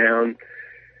went down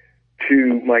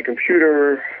to my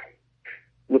computer,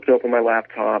 looked open my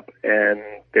laptop, and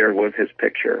there was his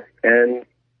picture. And,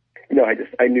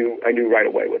 I knew right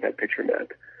away what that picture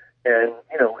meant. And,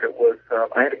 it was,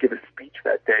 I had to give a speech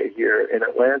that day here in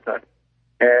Atlanta,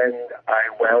 and I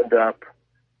wound up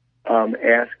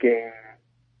asking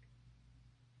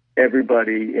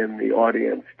everybody in the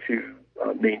audience to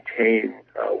maintain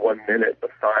 1 minute of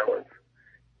silence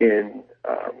in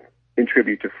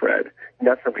tribute to Fred.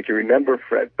 Not simply to remember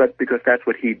Fred, but because that's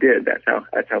what he did. That's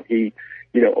how he,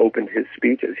 opened his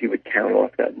speeches. He would count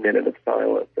off that minute of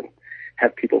silence and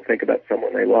have people think about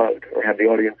someone they loved, or have the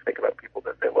audience think about people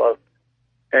that they loved.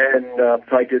 And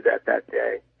so I did that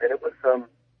day, and it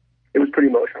was pretty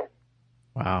emotional.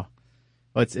 Wow.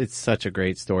 Well, it's such a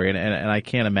great story, and I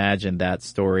can't imagine that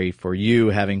story for you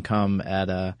having come at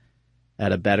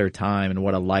a better time, and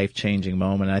what a life-changing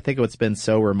moment. And I think what's been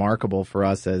so remarkable for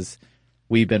us as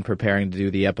we've been preparing to do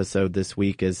the episode this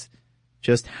week is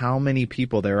just how many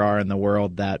people there are in the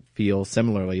world that feel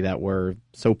similarly, that were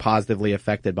so positively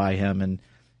affected by him and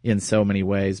in so many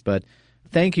ways. But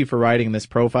thank you for writing this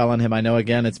profile on him. I know,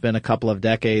 again, it's been a couple of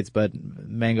decades, but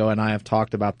Mango and I have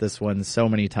talked about this one so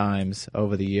many times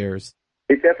over the years.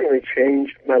 It definitely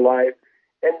changed my life,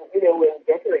 and it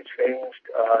definitely changed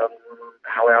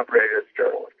how I operated as a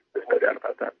journalist. There's no doubt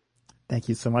about that. Thank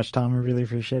you so much, Tom. I really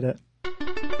appreciate it.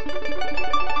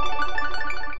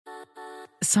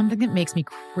 Something that makes me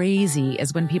crazy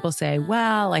is when people say,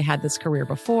 well, I had this career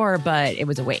before, but it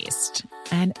was a waste.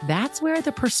 And that's where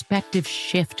the perspective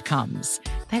shift comes,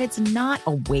 that it's not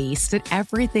a waste, that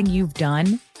everything you've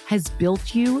done has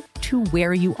built you to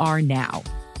where you are now.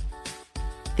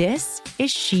 This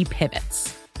is She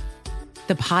Pivots,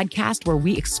 the podcast where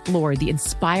we explore the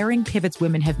inspiring pivots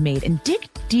women have made and dig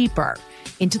deeper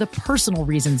into the personal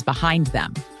reasons behind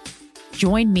them.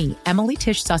 Join me, Emily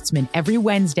Tish Sussman, every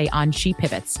Wednesday on She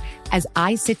Pivots as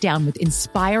I sit down with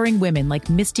inspiring women like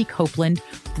Misty Copeland,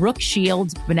 Brooke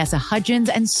Shields, Vanessa Hudgens,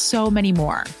 and so many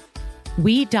more.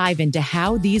 We dive into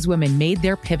how these women made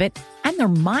their pivot and their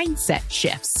mindset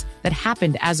shifts that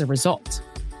happened as a result.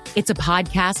 It's a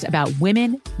podcast about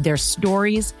women, their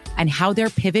stories, and how their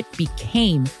pivot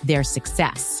became their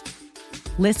success.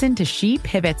 Listen to She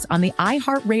Pivots on the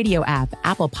iHeartRadio app,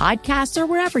 Apple Podcasts, or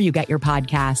wherever you get your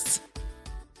podcasts.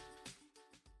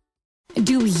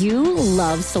 Do you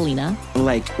love Selena?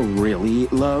 Like, really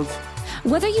love?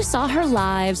 Whether you saw her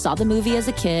live, saw the movie as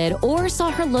a kid, or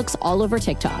saw her looks all over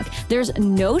TikTok, there's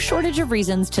no shortage of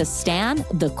reasons to stan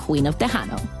the Queen of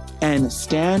Tejano. And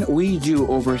Stan, we do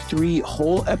over 3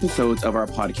 whole episodes of our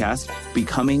podcast,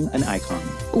 Becoming an Icon.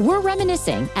 We're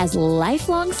reminiscing as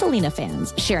lifelong Selena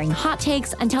fans, sharing hot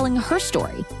takes and telling her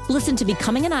story. Listen to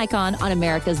Becoming an Icon on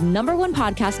America's #1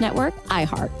 podcast network,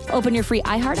 iHeart. Open your free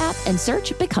iHeart app and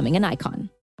search Becoming an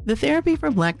Icon. The Therapy for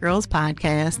Black Girls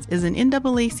podcast is an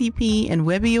NAACP and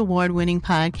Webby Award-winning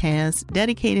podcast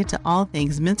dedicated to all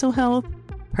things mental health,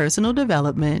 personal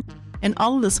development, and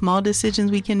all of the small decisions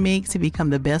we can make to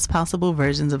become the best possible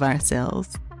versions of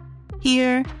ourselves.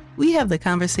 Here, we have the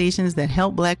conversations that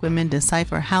help Black women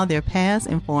decipher how their past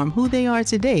inform who they are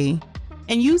today,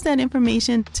 and use that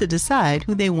information to decide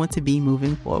who they want to be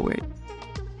moving forward.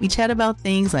 We chat about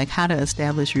things like how to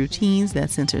establish routines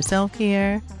that center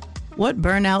self-care, what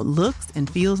burnout looks and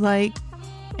feels like,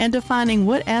 and defining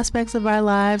what aspects of our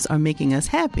lives are making us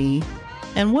happy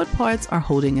and what parts are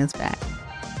holding us back.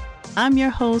 I'm your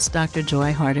host, Dr.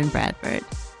 Joy Harden Bradford,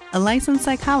 a licensed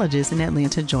psychologist in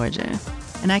Atlanta, Georgia,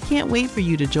 and I can't wait for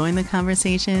you to join the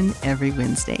conversation every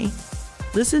Wednesday.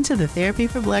 Listen to the Therapy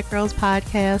for Black Girls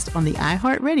podcast on the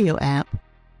iHeartRadio app,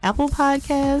 Apple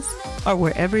Podcasts, or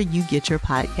wherever you get your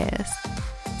podcasts.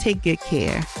 Take good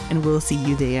care, and we'll see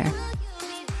you there.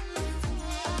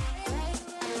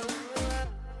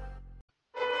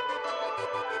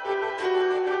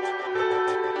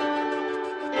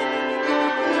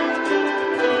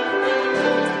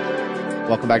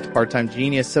 Welcome back to Part-Time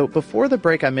Genius. So before the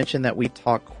break, I mentioned that we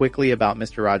talk quickly about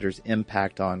Mr. Rogers'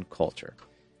 impact on culture,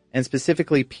 and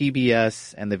specifically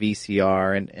PBS and the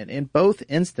VCR. And in both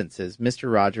instances,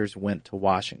 Mr. Rogers went to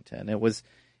Washington. It was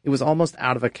almost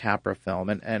out of a Capra film.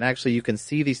 And actually, you can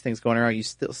see these things going around. You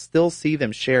still see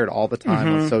them shared all the time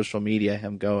on social media,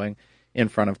 him going in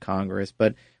front of Congress.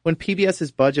 But when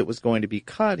PBS's budget was going to be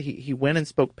cut, he went and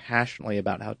spoke passionately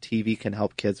about how TV can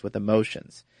help kids with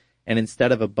emotions. And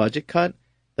instead of a budget cut,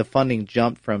 the funding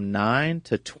jumped from $9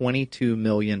 to $22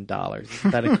 million.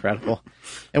 Isn't that incredible?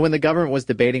 And when the government was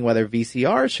debating whether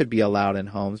VCRs should be allowed in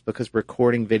homes because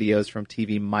recording videos from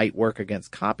TV might work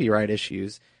against copyright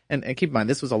issues, and keep in mind,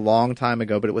 this was a long time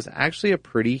ago, but it was actually a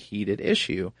pretty heated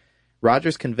issue.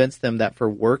 Rogers convinced them that for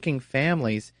working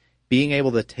families, being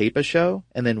able to tape a show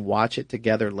and then watch it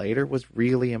together later was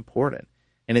really important.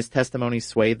 And his testimony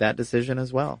swayed that decision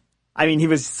as well. I mean, he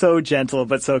was so gentle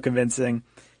but so convincing.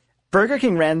 Burger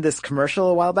King ran this commercial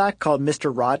a while back called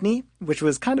Mr. Rodney, which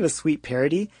was kind of a sweet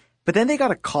parody. But then they got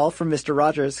a call from Mr.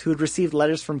 Rogers, who had received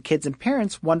letters from kids and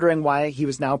parents wondering why he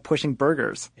was now pushing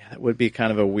burgers. Yeah, that would be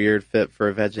kind of a weird fit for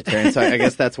a vegetarian. So I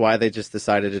guess that's why they just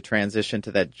decided to transition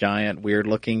to that giant,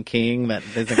 weird-looking king that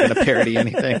isn't going to parody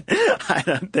anything. I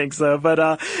don't think so. But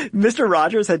Mr.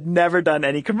 Rogers had never done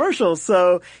any commercials.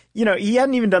 So, he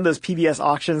hadn't even done those PBS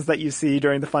auctions that you see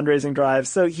during the fundraising drive.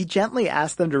 So he gently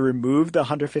asked them to remove the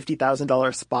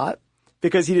 $150,000 spot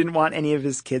because he didn't want any of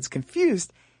his kids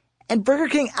confused. And Burger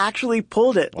King actually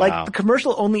pulled it. Wow. Like, the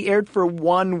commercial only aired for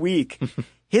 1 week.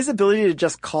 His ability to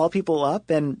just call people up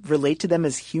and relate to them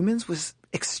as humans was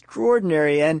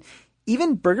extraordinary. And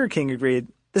even Burger King agreed.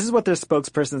 This is what their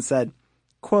spokesperson said.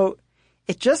 Quote,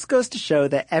 "It just goes to show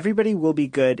that everybody will be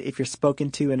good if you're spoken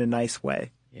to in a nice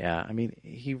way." Yeah, I mean,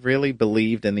 he really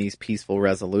believed in these peaceful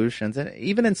resolutions, and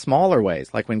even in smaller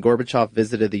ways, like when Gorbachev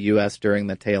visited the U.S. during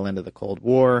the tail end of the Cold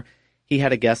War. He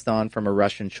had a guest on from a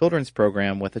Russian children's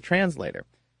program with a translator.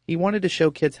 He wanted to show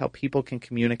kids how people can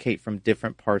communicate from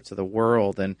different parts of the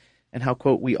world and how,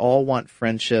 quote, "we all want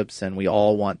friendships and we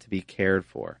all want to be cared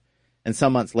for." And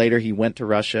some months later, he went to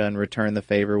Russia and returned the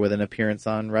favor with an appearance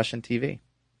on Russian TV.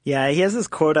 Yeah, he has this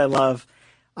quote I love.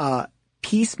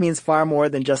 Peace means far more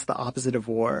than just the opposite of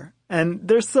war. And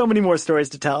there's so many more stories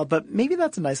to tell, but maybe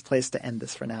that's a nice place to end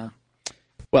this for now.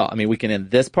 Well, I mean, we can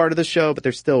end this part of the show, but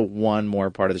there's still one more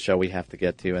part of the show we have to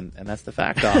get to, and that's the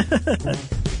fact off.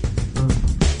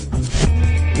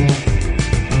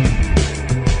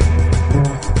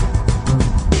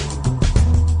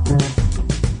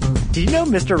 Did you know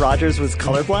Mr. Rogers was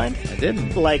colorblind? I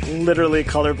didn't. Like, literally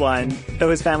colorblind, though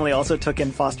his family also took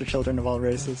in foster children of all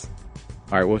races.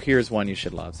 All right, well, here's one you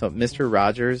should love. So Mr.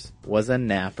 Rogers was a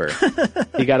napper.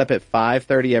 He got up at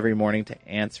 5:30 every morning to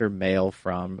answer mail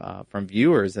from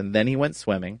viewers, and then he went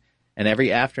swimming. And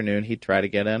every afternoon, he'd try to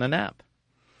get in a nap.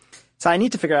 So I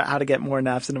need to figure out how to get more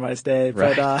naps into my day.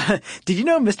 Right. But did you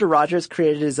know Mr. Rogers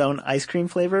created his own ice cream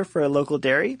flavor for a local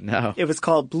dairy? No. It was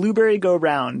called Blueberry Go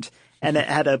Round, and it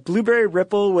had a blueberry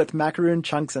ripple with macaroon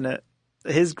chunks in it.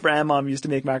 His grandmom used to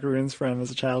make macaroons for him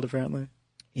as a child, apparently.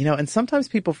 And sometimes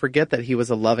people forget that he was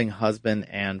a loving husband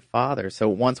and father. So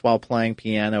once while playing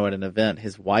piano at an event,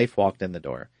 his wife walked in the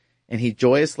door, and he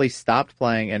joyously stopped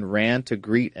playing and ran to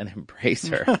greet and embrace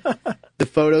her. The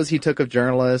photos he took of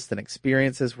journalists and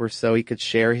experiences were so he could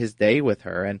share his day with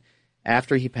her. And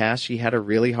after he passed, she had a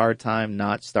really hard time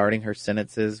not starting her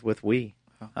sentences with "we."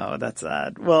 Oh, that's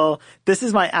sad. Well, this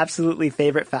is my absolutely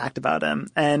favorite fact about him,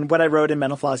 and what I wrote in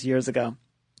Mental Floss years ago.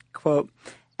 Quote,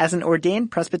 "As an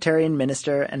ordained Presbyterian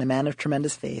minister and a man of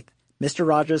tremendous faith, Mr.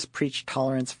 Rogers preached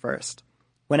tolerance first.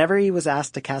 Whenever he was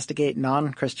asked to castigate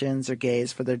non-Christians or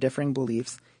gays for their differing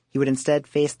beliefs, he would instead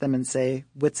face them and say,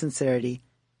 with sincerity,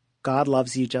 'God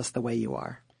loves you just the way you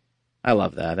are.'" I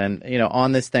love that. And,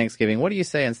 on this Thanksgiving, what do you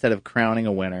say instead of crowning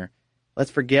a winner? Let's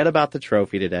forget about the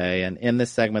trophy today and end this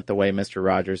segment the way Mr.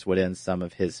 Rogers would end some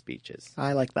of his speeches.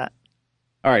 I like that.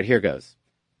 All right, here goes.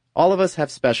 All of us have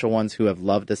special ones who have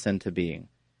loved us into being.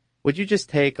 Would you just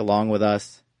take, along with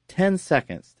us, 10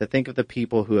 seconds to think of the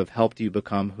people who have helped you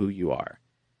become who you are?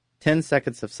 10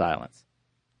 seconds of silence.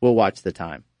 We'll watch the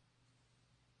time.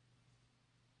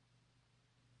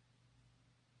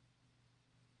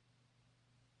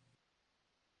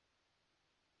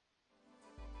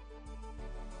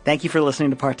 Thank you for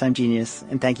listening to Part-Time Genius,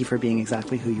 and thank you for being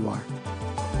exactly who you are.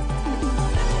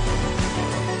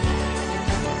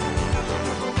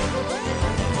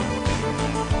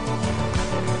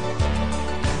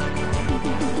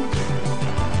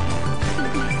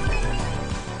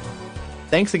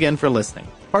 Thanks again for listening.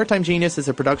 Part-Time Genius is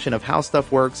a production of How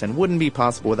Stuff Works and wouldn't be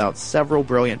possible without several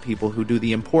brilliant people who do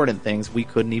the important things we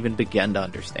couldn't even begin to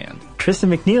understand. Tristan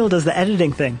McNeil does the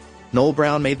editing thing. Noel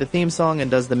Brown made the theme song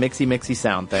and does the mixy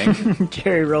sound thing.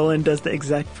 Jerry Rowland does the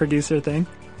exec producer thing.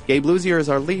 Gabe Luzier is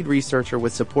our lead researcher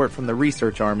with support from the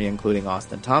research army, including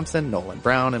Austin Thompson, Nolan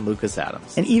Brown, and Lucas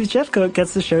Adams. And Eves Jeffcoat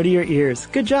gets the show to your ears.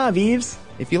 Good job, Eves.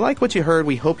 If you like what you heard,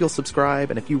 we hope you'll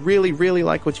subscribe. And if you really, really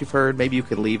like what you've heard, maybe you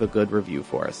could leave a good review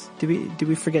for us. Did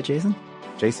we forget Jason?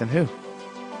 Jason who?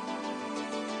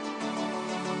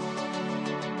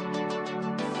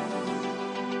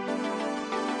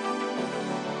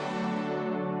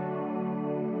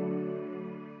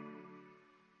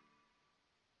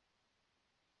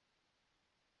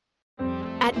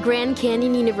 At Grand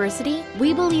Canyon University,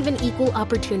 we believe in equal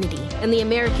opportunity, and the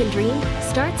American dream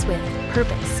starts with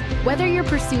purpose. Whether your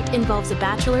pursuit involves a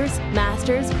bachelor's,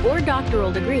 master's, or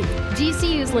doctoral degree,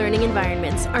 GCU's learning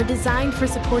environments are designed for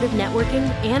supportive networking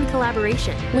and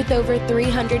collaboration. With over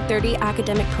 330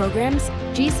 academic programs,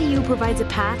 GCU provides a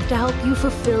path to help you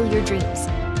fulfill your dreams.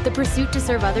 The pursuit to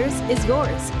serve others is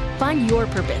yours. Find your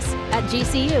purpose at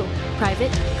GCU.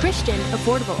 Private, Christian,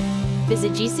 affordable.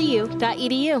 Visit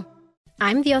gcu.edu.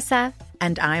 I'm Diosa.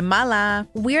 And I'm Mala.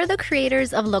 We're the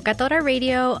creators of Locatora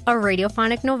Radio, a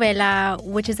radiophonic novela,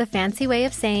 which is a fancy way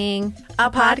of saying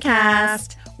a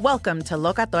podcast. Welcome to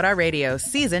Locatora Radio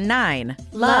Season 9.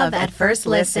 Love at First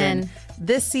Listen.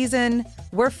 This season,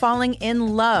 we're falling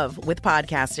in love with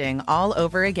podcasting all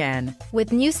over again.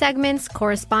 With new segments,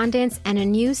 correspondence, and a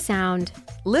new sound.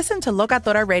 Listen to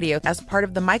Locatora Radio as part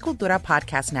of the My Cultura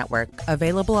Podcast Network.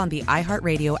 Available on the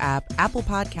iHeartRadio app, Apple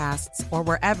Podcasts, or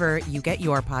wherever you get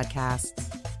your podcasts.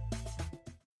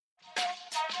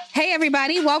 Hey,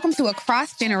 everybody. Welcome to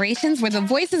Across Generations, where the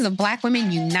voices of Black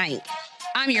women unite.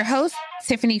 I'm your host,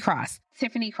 Tiffany Cross.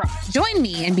 Join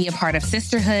me and be a part of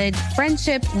sisterhood,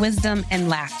 friendship, wisdom, and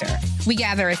laughter. We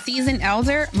gather a seasoned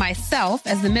elder, myself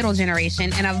as the middle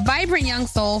generation, and a vibrant young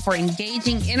soul for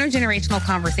engaging intergenerational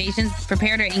conversations.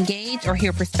 Prepare to engage or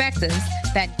hear perspectives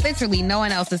that literally no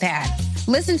one else has had.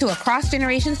 Listen to Across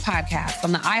Generations podcast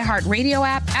on the iHeartRadio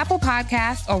app, Apple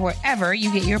Podcasts, or wherever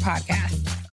you get your podcasts.